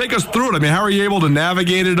just take us through it. I mean, how are you able to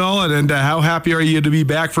navigate it all, and how happy are you to be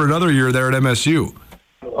back for another year there at MSU?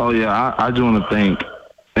 Oh, yeah, I just want to thank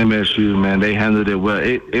MSU, man. They handled it well.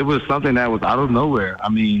 It was something that was out of nowhere. I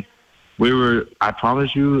mean, I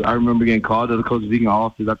promise you, I remember getting called to the Coach Vegan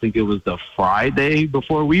office. I think it was the Friday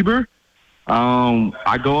before Weber.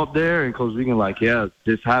 I go up there, and Coach Vegan like, yeah,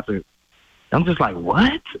 this happened. I'm just like,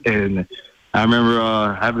 what? And I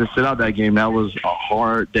remember having to sit out that game. That was a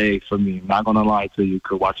hard day for me. I'm not going to lie to you,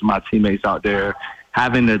 because watching my teammates out there,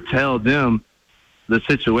 having to tell them the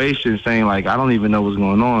situation, saying, like, I don't even know what's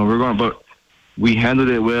going on. But we handled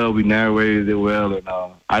it well. We narrated it well. And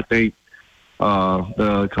I think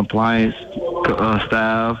the compliance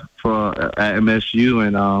staff at MSU,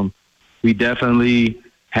 and we definitely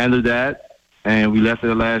handled that. And we left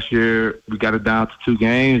it last year. We got it down to 2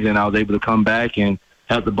 games, and I was able to come back and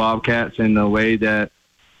help the Bobcats in the way that,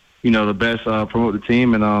 the best promote the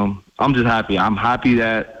team. And I'm just happy. I'm happy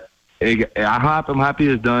that I'm happy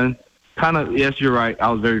it's done. Kind of, yes, you're right.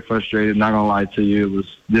 I was very frustrated. Not going to lie to you. It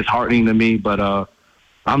was disheartening to me, but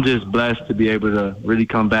I'm just blessed to be able to really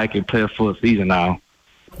come back and play a full season now.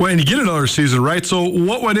 Well, and you get another season, right? So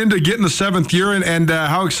what went into getting the 7th year, and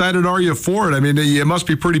how excited are you for it? I mean, you must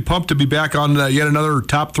be pretty pumped to be back on yet another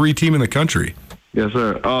top 3 team in the country. Yes,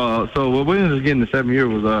 sir. So what went into getting the 7th year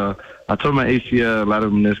was I tore my ACL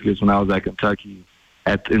lateral meniscus when I was at Kentucky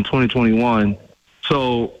in 2021.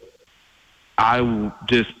 So I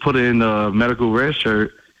just put it in the medical red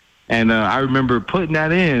shirt, and I remember putting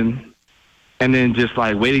that in and then just,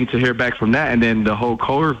 like, waiting to hear back from that, and then the whole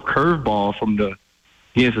curveball from the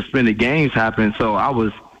getting suspended games happened. So I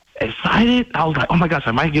was excited. I was like, oh, my gosh,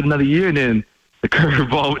 I might get another year, and then the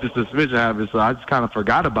curveball with the suspension happened, so I just kind of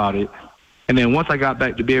forgot about it. And then once I got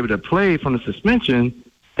back to be able to play from the suspension,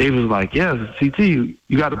 they was like, yeah, CT, you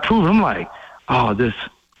got to prove it. I'm like, oh, this –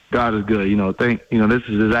 God is good. This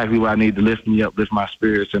is exactly what I need to lift me up, lift my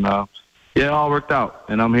spirits. And, it all worked out.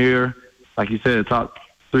 And I'm here, like you said, top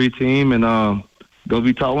 3 team, and go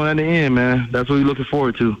be top 1 at the end, man. That's what we're looking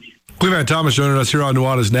forward to. Clevan Thomas joining us here on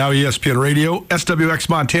Nuanez Now, ESPN Radio, SWX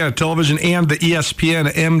Montana Television, and the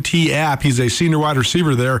ESPN MT app. He's a senior wide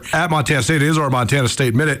receiver there at Montana State. It is our Montana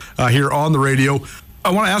State Minute here on the radio. I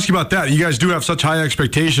want to ask you about that. You guys do have such high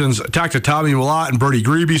expectations. Talk to Tommy Willott and Bertie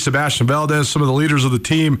Grebe, Sebastian Valdez, some of the leaders of the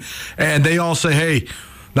team, and they all say, hey,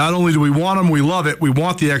 not only do we want them, we love it, we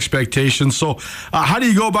want the expectations. So how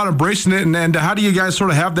do you go about embracing it, and how do you guys sort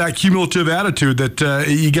of have that cumulative attitude that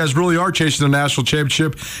you guys really are chasing the national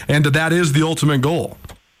championship, and that is the ultimate goal?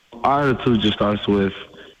 Our attitude just starts with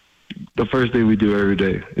the first thing we do every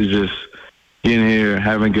day is just getting here,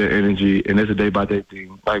 having good energy, and it's a day-by-day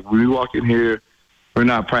thing. Like, when we walk in here, we're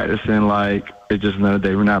not practicing like it's just another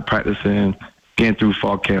day. We're not practicing getting through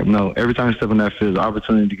fall camp. No, every time you step in that field, it's an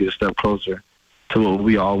opportunity to get a step closer to what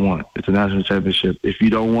we all want. It's a national championship. If you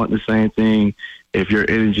don't want the same thing, if your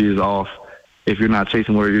energy is off, if you're not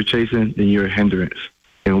chasing where you're chasing, then you're a hindrance.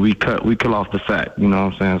 And we cut off the fat, you know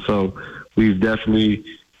what I'm saying? So we've definitely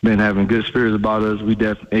been having good spirits about us.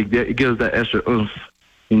 It gives us that extra oomph,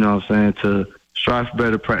 you know what I'm saying, to strive for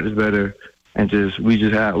better, practice better, and we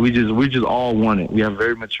just all want it. We have a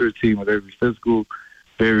very mature team, a very physical,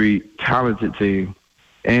 very talented team,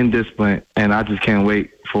 and disciplined. And I just can't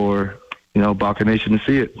wait for Balkan Nation to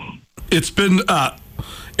see it. It's been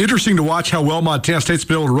interesting to watch how well Montana State's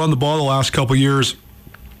been able to run the ball the last couple of years,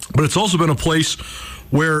 but it's also been a place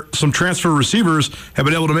where some transfer receivers have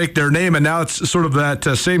been able to make their name, and now it's sort of that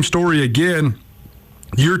same story again.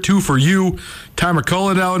 Year 2 for you. Ty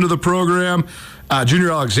McCullough now into the program.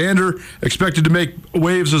 Junior Alexander expected to make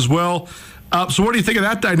waves as well. So what do you think of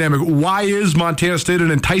that dynamic? Why is Montana State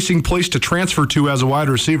an enticing place to transfer to as a wide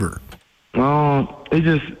receiver? I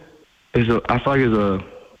feel like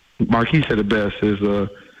Marquis said it best, is a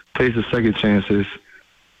place of second chances.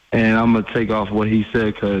 And I'm going to take off what he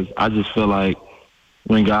said, because I just feel like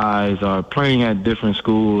when guys are playing at different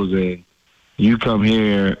schools and you come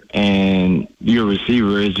here and your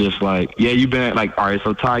receiver is just like, yeah, you've been all right,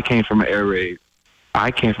 so Ty came from an air raid. I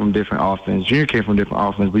came from a different offense. Junior came from a different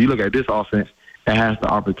offense. But you look at this offense that has the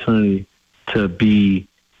opportunity to be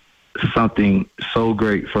something so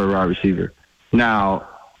great for a wide receiver. Now,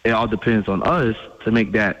 it all depends on us to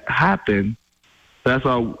make that happen. That's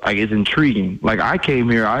all. It's intriguing. I came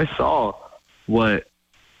here, I saw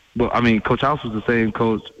Coach House was the same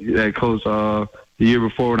coach that coached the year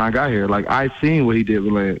before when I got here. I seen what he did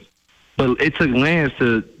with Lance. But it took Lance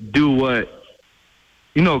to do what,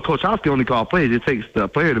 Coach House can only call plays. It takes the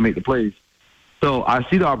player to make the plays. So I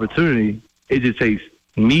see the opportunity. It just takes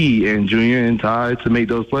me and Junior and Ty to make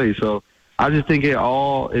those plays. So I just think it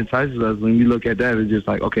all entices us when we look at that. It's just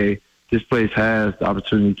okay, this place has the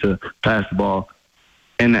opportunity to pass the ball.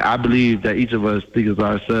 And I believe that each of us think of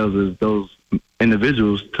ourselves as those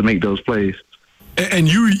individuals to make those plays. And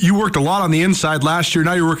you worked a lot on the inside last year.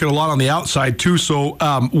 Now you're working a lot on the outside too. So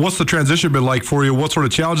what's the transition been like for you? What sort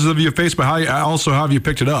of challenges have you faced? But how have you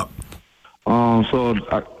picked it up? I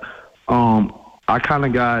kind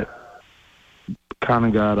of got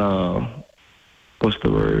what's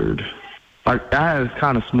the word? I had a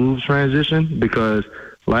kind of smooth transition, because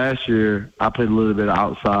last year I played a little bit of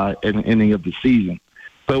outside at the ending of the season.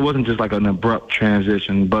 So it wasn't just an abrupt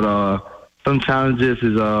transition. But some challenges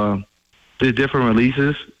is there's different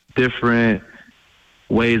releases, different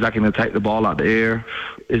ways I can attack the ball out the air.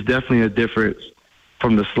 It's definitely a difference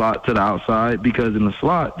from the slot to the outside, because in the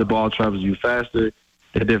slot, the ball travels you faster.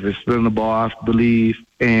 The different spin on the ball, I believe,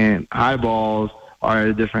 and high balls are at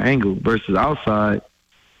a different angle, versus outside,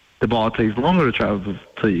 the ball takes longer to travel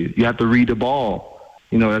to you. You have to read the ball.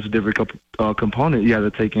 That's a different component you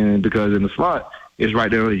have to take in, because in the slot, it's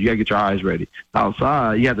right there. You got to get your eyes ready.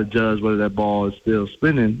 Outside, you have to judge whether that ball is still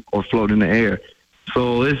spinning or floating in the air.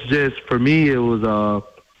 So it's just, for me, it was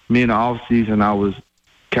me in the offseason, I was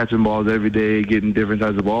catching balls every day, getting different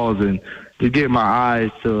types of balls, and just getting my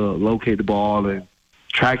eyes to locate the ball and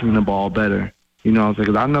tracking the ball better. You know what I'm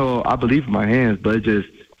saying? Because I believe in my hands, but it's just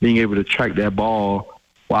being able to track that ball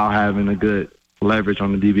while having a good leverage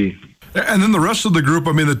on the DB. And then the rest of the group,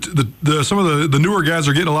 some of the newer guys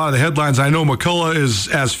are getting a lot of the headlines. I know McCullough is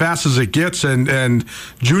as fast as it gets, and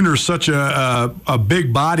Junior's such a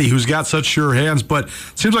big body who's got such sure hands. But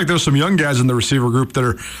it seems like there's some young guys in the receiver group that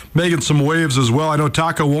are making some waves as well. I know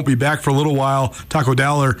Taco won't be back for a little while, Taco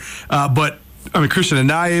Dowler, but Christian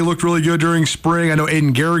Anaye looked really good during spring. I know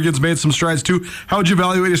Aiden Garrigan's made some strides too. How would you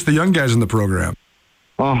evaluate the young guys in the program?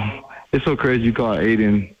 Oh, it's so crazy you call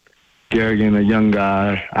Aiden Garrigan a young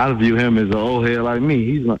guy. I view him as an old head like me.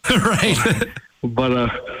 He's not right. But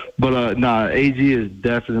AG has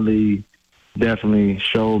definitely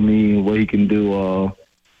showed me what he can do.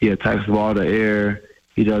 He attacks the ball to the air.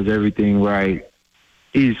 He does everything right.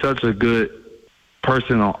 He's such a good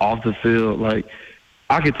person off the field.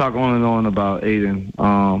 I could talk on and on about Aiden.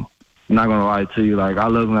 I'm not gonna lie to you. I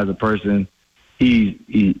love him as a person. He's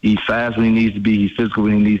fast when he needs to be. He's physical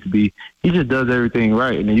when he needs to be. He just does everything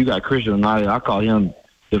right. And then you got Christian Anaye. I call him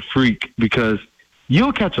the freak, because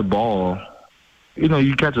you'll catch a ball.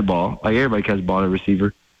 You catch a ball. Everybody catches a ball at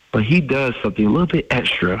receiver. But he does something a little bit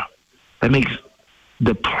extra that makes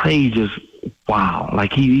the play just wow.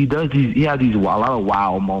 He does these. He has these a lot of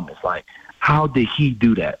wow moments. How did he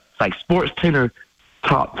do that? Sports Center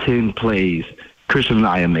top 10 plays Christian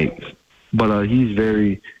Anaye makes. but he's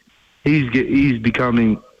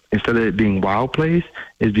becoming, instead of it being wild plays,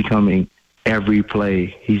 it's becoming every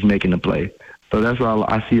play he's making a play. So that's why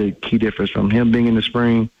I see a key difference from him being in the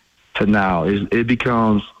spring to now. It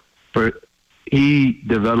becomes, he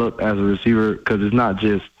developed as a receiver because it's not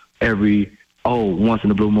just once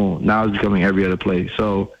in a blue moon. Now it's becoming every other play.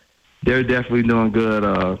 So they're definitely doing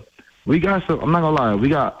good. We got some, I'm not going to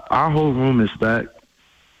lie, our whole room is stacked.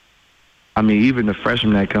 I mean, even the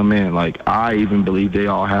freshmen that come in, I even believe they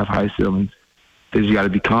all have high ceilings. They just got to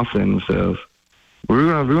be confident in themselves. We're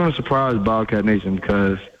gonna surprise Bobcat Nation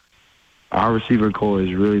because our receiver core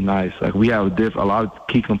is really nice. We have a lot of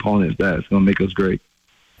key components that's gonna make us great.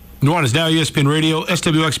 Nuanez now, ESPN Radio,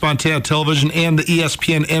 SWX Montana Television, and the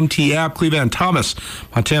ESPN MT app. Clevan Thomas,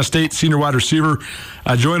 Montana State senior wide receiver,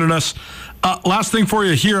 joining us. Last thing for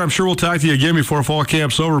you here, I'm sure we'll talk to you again before fall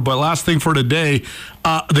camp's over, but last thing for today,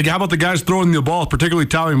 how about the guys throwing the ball, particularly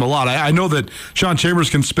Tommy Mellott? I know that Sean Chambers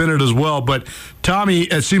can spin it as well, but Tommy,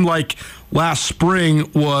 it seemed like last spring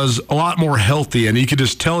was a lot more healthy, and you could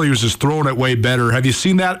just tell he was just throwing it way better. Have you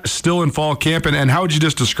seen that still in fall camp, and how would you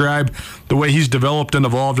just describe the way he's developed and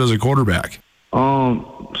evolved as a quarterback?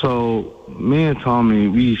 So me and Tommy,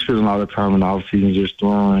 we spent a lot of time in the offseason just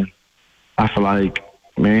throwing. I feel like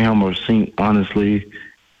Mayhem or Sync, honestly,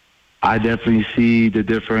 I definitely see the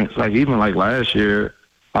difference. Even last year,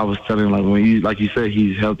 I was telling when you said,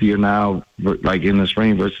 he's healthier now, in the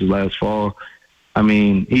spring versus last fall.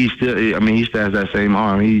 He still has that same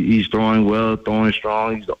arm. He's throwing well, throwing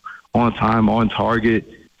strong. He's on time, on target.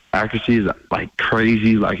 Accuracy is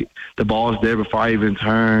crazy. The ball's there before I even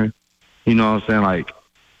turn. You know what I'm saying?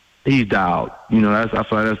 He's dialed. I feel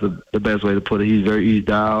like that's the best way to put it. He's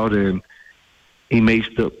dialed, and he makes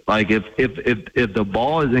if the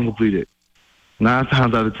ball is incompleted, 9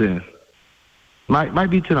 times out of 10, might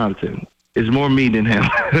be 10 out of 10. It's more me than him.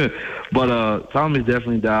 But Tommy's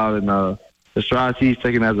definitely dialed, and the strides he's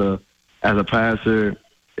taken as a passer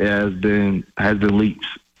has been leaps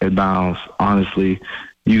and bounds. Honestly,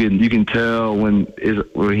 you can tell when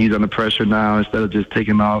he's under pressure now. Instead of just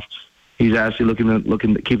taking off, he's actually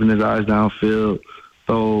keeping his eyes downfield.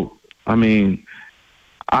 So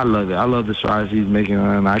I love it. I love the strides he's making,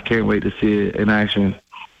 and I can't wait to see it in action.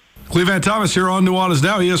 Clevan Thomas here on Nuanez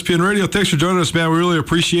Now, ESPN Radio. Thanks for joining us, man. We really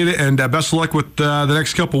appreciate it, and best of luck with the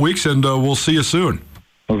next couple weeks, and we'll see you soon.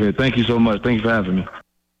 Okay, thank you so much. Thanks for having me.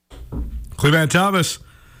 Clevan Thomas,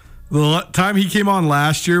 the time he came on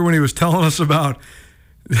last year when he was telling us about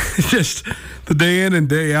just the day in and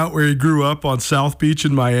day out where he grew up on South Beach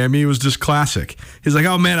in Miami, was just classic. He's like,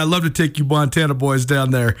 oh, man, I'd love to take you Montana boys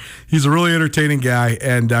down there. He's a really entertaining guy,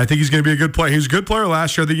 and I think he's going to be a good player. He was a good player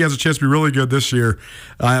last year. I think he has a chance to be really good this year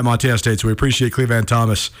at Montana State, so we appreciate Clevan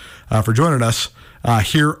Thomas for joining us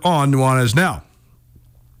here on Nuanez Now.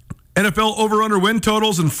 NFL over-under win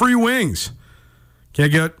totals and free wings. Can't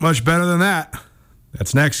get much better than that.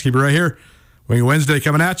 That's next. Keep it right here. Wing Wednesday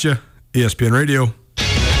coming at you. ESPN Radio.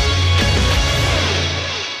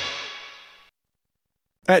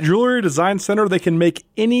 At Jewelry Design Center, they can make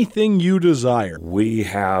anything you desire. We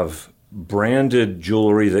have branded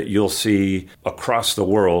jewelry that you'll see across the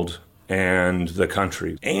world and the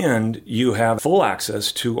country. And you have full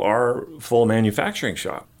access to our full manufacturing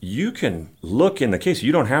shop. You can look in the case.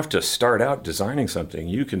 You don't have to start out designing something.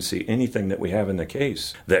 You can see anything that we have in the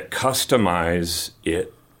case that customize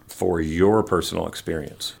it for your personal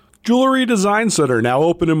experience. Jewelry Design Center, now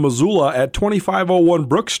open in Missoula at 2501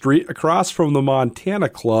 Brook Street, across from the Montana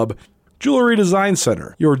Club. Jewelry Design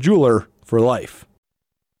Center, your jeweler for life.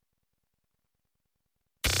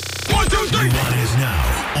 1, 2, 3. Nuanez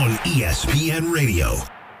Now on ESPN Radio. What's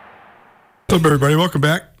up, everybody? Welcome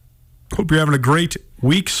back. Hope you're having a great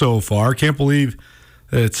week so far. Can't believe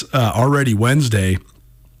that it's already Wednesday.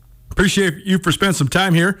 Appreciate you for spending some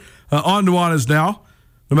time here on Nuanez Now.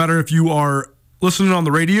 No matter if you are listening on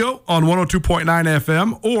the radio on 102.9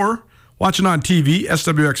 FM or watching on TV,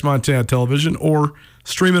 SWX Montana Television, or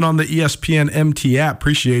streaming on the ESPN MT app.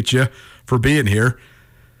 Appreciate you for being here.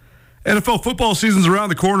 NFL football season's around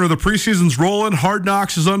the corner. The preseason's rolling. Hard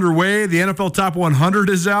Knocks is underway. The NFL Top 100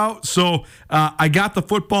 is out. So I got the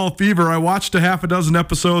football fever. I watched a half a dozen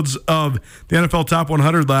episodes of the NFL Top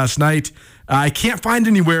 100 last night. I can't find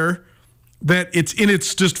anywhere that it's in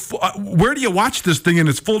its just, where do you watch this thing in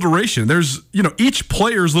its full duration? There's, each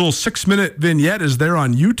player's little 6-minute vignette is there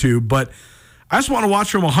on YouTube, but I just want to watch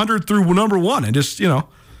from 100 through number 1 and just,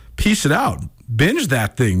 piece it out. Binge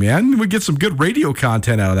that thing, man. We get some good radio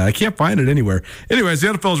content out of that. I can't find it anywhere. Anyways, the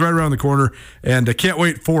NFL is right around the corner, and I can't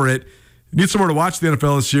wait for it. Need somewhere to watch the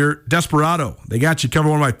NFL this year? Desperado. They got you covered.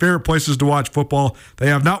 One of my favorite places to watch football. They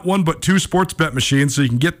have not one but two sports bet machines, so you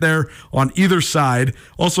can get there on either side.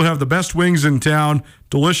 Also have the best wings in town,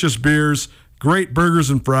 delicious beers, great burgers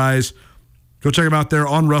and fries. Go check them out there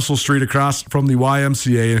on Russell Street across from the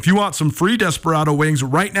YMCA. And if you want some free Desperado wings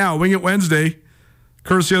right now, Wing It Wednesday,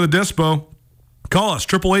 courtesy of the Despo, call us,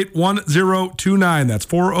 888-1029. That's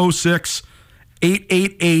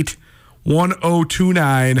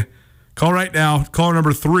 406-888-1029. Call right now. Caller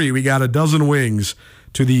number 3. We got a dozen wings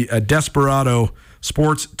to the Desperado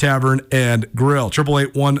Sports Tavern and Grill.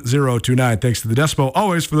 888-1029. Thanks to the Despo,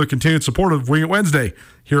 always, for their continued support of Wing It Wednesday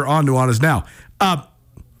here on Nuanez Now.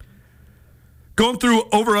 Going through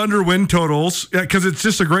over-under win totals, because it's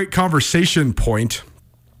just a great conversation point,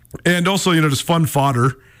 and also, just fun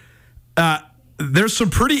fodder. There's some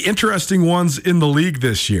pretty interesting ones in the league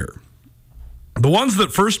this year. The ones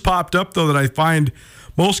that first popped up, though, that I find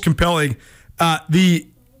most compelling, the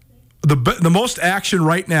most action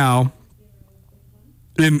right now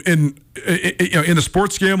in the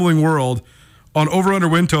sports gambling world on over-under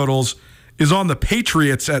win totals is on the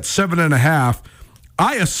Patriots at 7.5.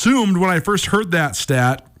 I assumed when I first heard that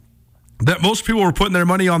stat that most people were putting their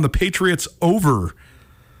money on the Patriots over,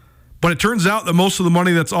 but it turns out that most of the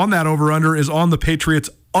money that's on that over-under is on the Patriots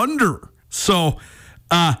under. So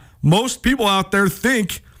most people out there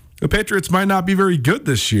think the Patriots might not be very good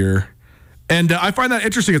this year. And I find that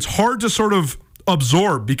interesting. It's hard to sort of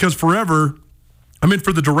absorb because for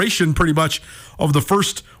the duration pretty much of the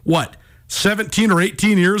first, 17 or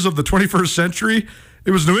 18 years of the 21st century, it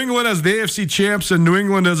was New England as the AFC champs and New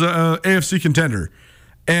England as a AFC contender.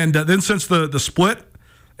 And then since the split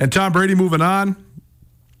and Tom Brady moving on,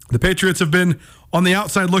 the Patriots have been on the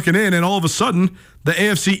outside looking in, and all of a sudden, the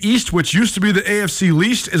AFC East, which used to be the AFC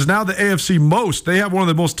least, is now the AFC most. They have one of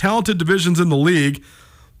the most talented divisions in the league.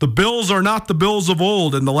 The Bills are not the Bills of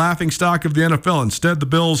old and the laughingstock of the NFL. Instead, the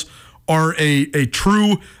Bills are a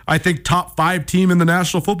true, I think, top 5 team in the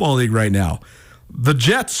National Football League right now. The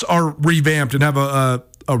Jets are revamped and have a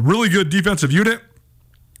really good defensive unit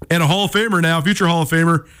and a Hall of Famer now, future Hall of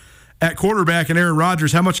Famer, at quarterback, and Aaron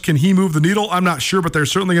Rodgers. How much can he move the needle? I'm not sure, but they're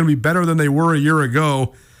certainly going to be better than they were a year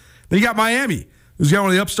ago. Then you got Miami, who's got one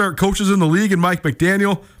of the upstart coaches in the league, and Mike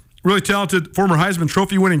McDaniel, really talented former Heisman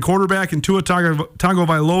Trophy winning quarterback, and Tua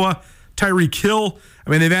Tagovailoa, Tyreek Hill.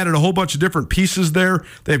 They've added a whole bunch of different pieces there.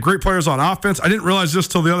 They have great players on offense. I didn't realize this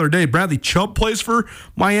till the other day. Bradley Chubb plays for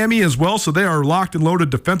Miami as well, so they are locked and loaded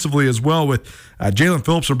defensively as well with Jalen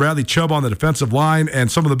Phillips and Bradley Chubb on the defensive line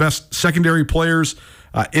and some of the best secondary players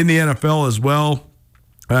in the NFL as well,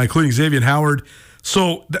 including Xavier Howard.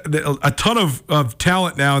 So a ton of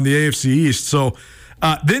talent now in the AFC East. So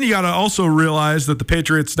then you got to also realize that the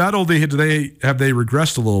Patriots, not only have they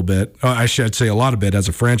regressed a little bit, I should say a lot of bit as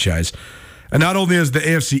a franchise, and not only has the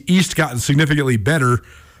AFC East gotten significantly better,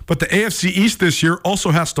 but the AFC East this year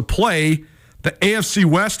also has to play the AFC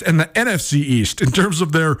West and the NFC East in terms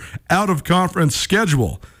of their out-of-conference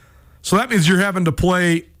schedule. So that means you're having to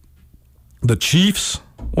play the Chiefs,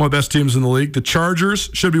 one of the best teams in the league. The Chargers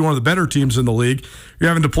should be one of the better teams in the league. You're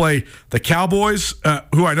having to play the Cowboys,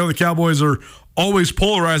 who I know the Cowboys are always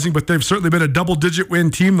polarizing, but they've certainly been a double-digit win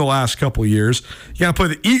team the last couple of years. You got to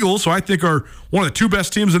play the Eagles, who I think are one of the 2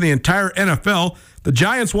 best teams in the entire NFL. The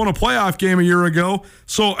Giants won a playoff game a year ago.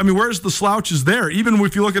 So, where's the slouches there? Even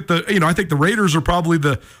if you look at I think the Raiders are probably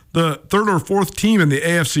the 3rd or 4th team in the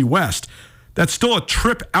AFC West. That's still a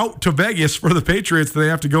trip out to Vegas for the Patriots that they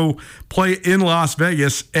have to go play in Las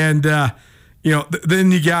Vegas. And,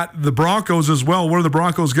 then you got the Broncos as well. What are the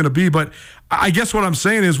Broncos going to be? But I guess what I'm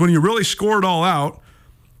saying is when you really score it all out,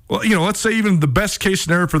 well, let's say even the best case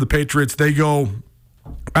scenario for the Patriots, they go,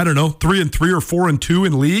 3-3 or 4-2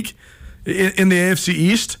 in league in the AFC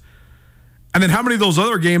East. And then how many of those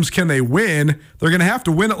other games can they win? They're going to have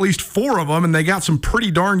to win at least 4 of them, and they got some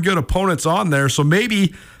pretty darn good opponents on there. So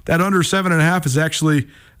maybe that under 7.5 is actually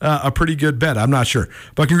a pretty good bet. I'm not sure.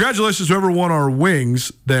 But congratulations to whoever won our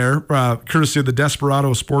wings there, courtesy of the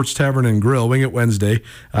Desperado Sports Tavern and Grill. Wing It Wednesday,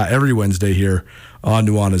 every Wednesday here on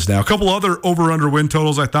Nuanez Now. A couple other over-under win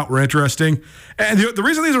totals I thought were interesting. And the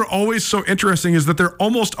reason these are always so interesting is that they're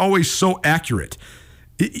almost always so accurate.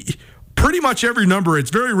 Pretty much every number,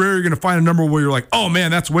 it's very rare you're going to find a number where you're like, oh,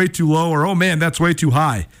 man, that's way too low, or oh, man, that's way too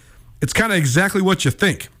high. It's kind of exactly what you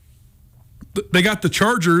think. They got the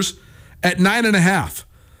Chargers at 9.5.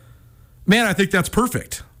 Man, I think that's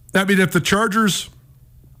perfect. If the Chargers,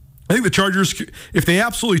 if they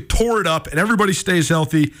absolutely tore it up and everybody stays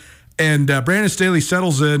healthy and Brandon Staley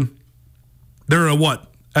settles in, they're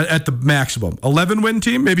at the maximum 11-win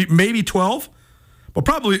team, maybe 12, but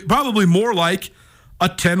probably more like a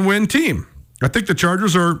 10-win team. I think the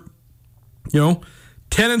Chargers are,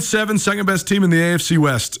 10-7, second best team in the AFC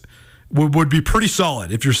West would be pretty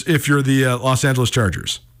solid if you're the Los Angeles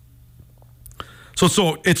Chargers.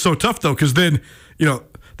 So it's so tough though, because then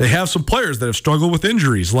they have some players that have struggled with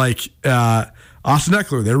injuries, like Austin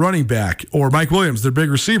Eckler, their running back, or Mike Williams, their big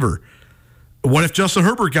receiver. What if Justin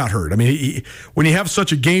Herbert got hurt? I mean, when you have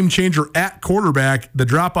such a game changer at quarterback, the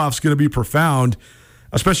drop off's going to be profound,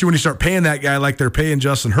 especially when you start paying that guy like they're paying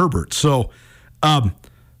Justin Herbert. So I'm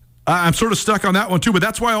sort of stuck on that one too, but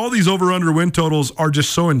that's why all these over-under win totals are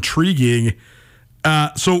just so intriguing.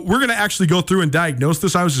 So we're going to actually go through and diagnose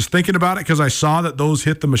this. I was just thinking about it because I saw that those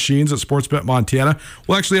hit the machines at Sportsbet Montana.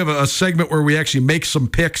 We'll actually have a segment where we actually make some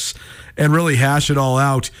picks and really hash it all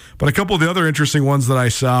out. But a couple of the other interesting ones that I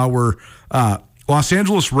saw were Los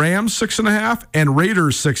Angeles Rams 6.5 and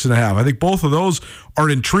Raiders 6.5. I think both of those are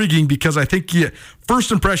intriguing because I think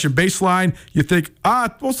first impression, baseline, you think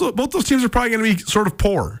both those teams are probably going to be sort of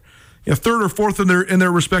poor, third or fourth in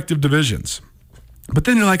their respective divisions. But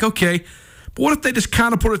then you're like, okay, but what if they just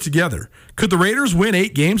kind of put it together? Could the Raiders win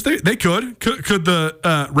 8 games? They could. Could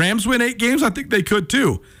the Rams win 8 games? I think they could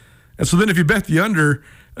too. And so then if you bet the under,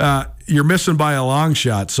 you're missing by a long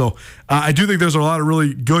shot. So I do think there's a lot of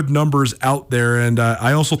really good numbers out there. And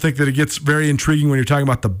I also think that it gets very intriguing when you're talking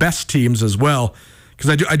about the best teams as well.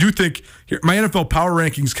 Because I do think my NFL power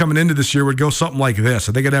rankings coming into this year would go something like this.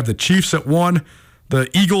 I think I'd have the Chiefs at 1, the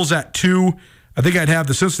Eagles at 2. I think I'd have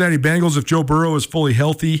the Cincinnati Bengals if Joe Burrow is fully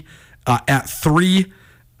healthy at 3.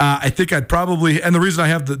 I think I'd probably, and the reason I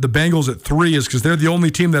have the Bengals at 3 is because they're the only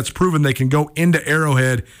team that's proven they can go into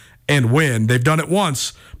Arrowhead and win. They've done it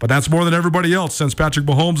once, but that's more than everybody else since Patrick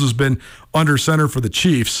Mahomes has been under center for the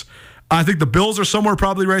Chiefs. I think the Bills are somewhere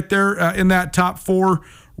probably right there in that top 4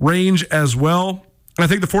 range as well. And I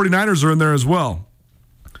think the 49ers are in there as well.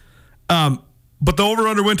 But the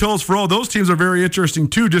over-under win totals for all those teams are very interesting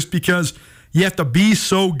too, just because you have to be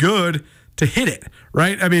so good to hit it,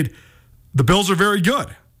 right? I mean, the Bills are very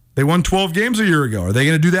good. They won 12 games a year ago. Are they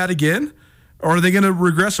going to do that again? Or are they going to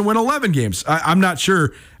regress and win 11 games? I'm not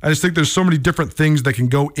sure. I just think there's so many different things that can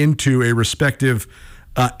go into a respective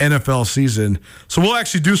NFL season. So we'll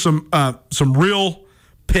actually do some real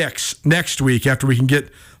picks next week after we can get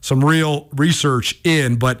some real research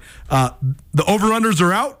in. But the over-unders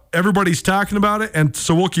are out. Everybody's talking about it, and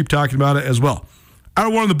so we'll keep talking about it as well. Hour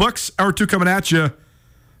 1 in the books. Hour 2 coming at you.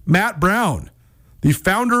 Matt Brown, the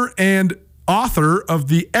founder and author of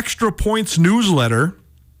the Extra Points newsletter,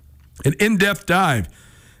 an in-depth dive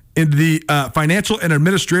into the financial and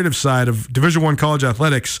administrative side of Division I college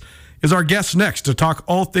athletics, is our guest next to talk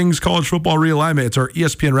all things college football realignment. It's our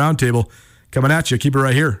ESPN Roundtable coming at you. Keep it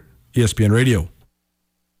right here, ESPN Radio.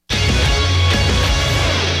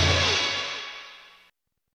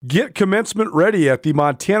 Get commencement ready at the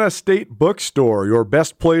Montana State Bookstore, your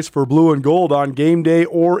best place for blue and gold on game day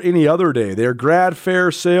or any other day. Their grad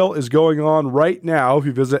fair sale is going on right now if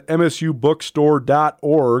you visit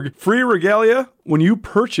msubookstore.org. Free regalia when you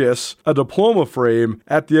purchase a diploma frame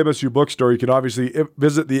at the MSU Bookstore. You can obviously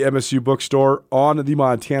visit the MSU Bookstore on the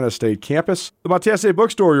Montana State campus. The Montana State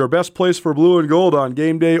Bookstore, your best place for blue and gold on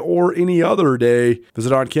game day or any other day.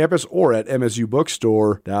 Visit on campus or at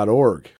msubookstore.org.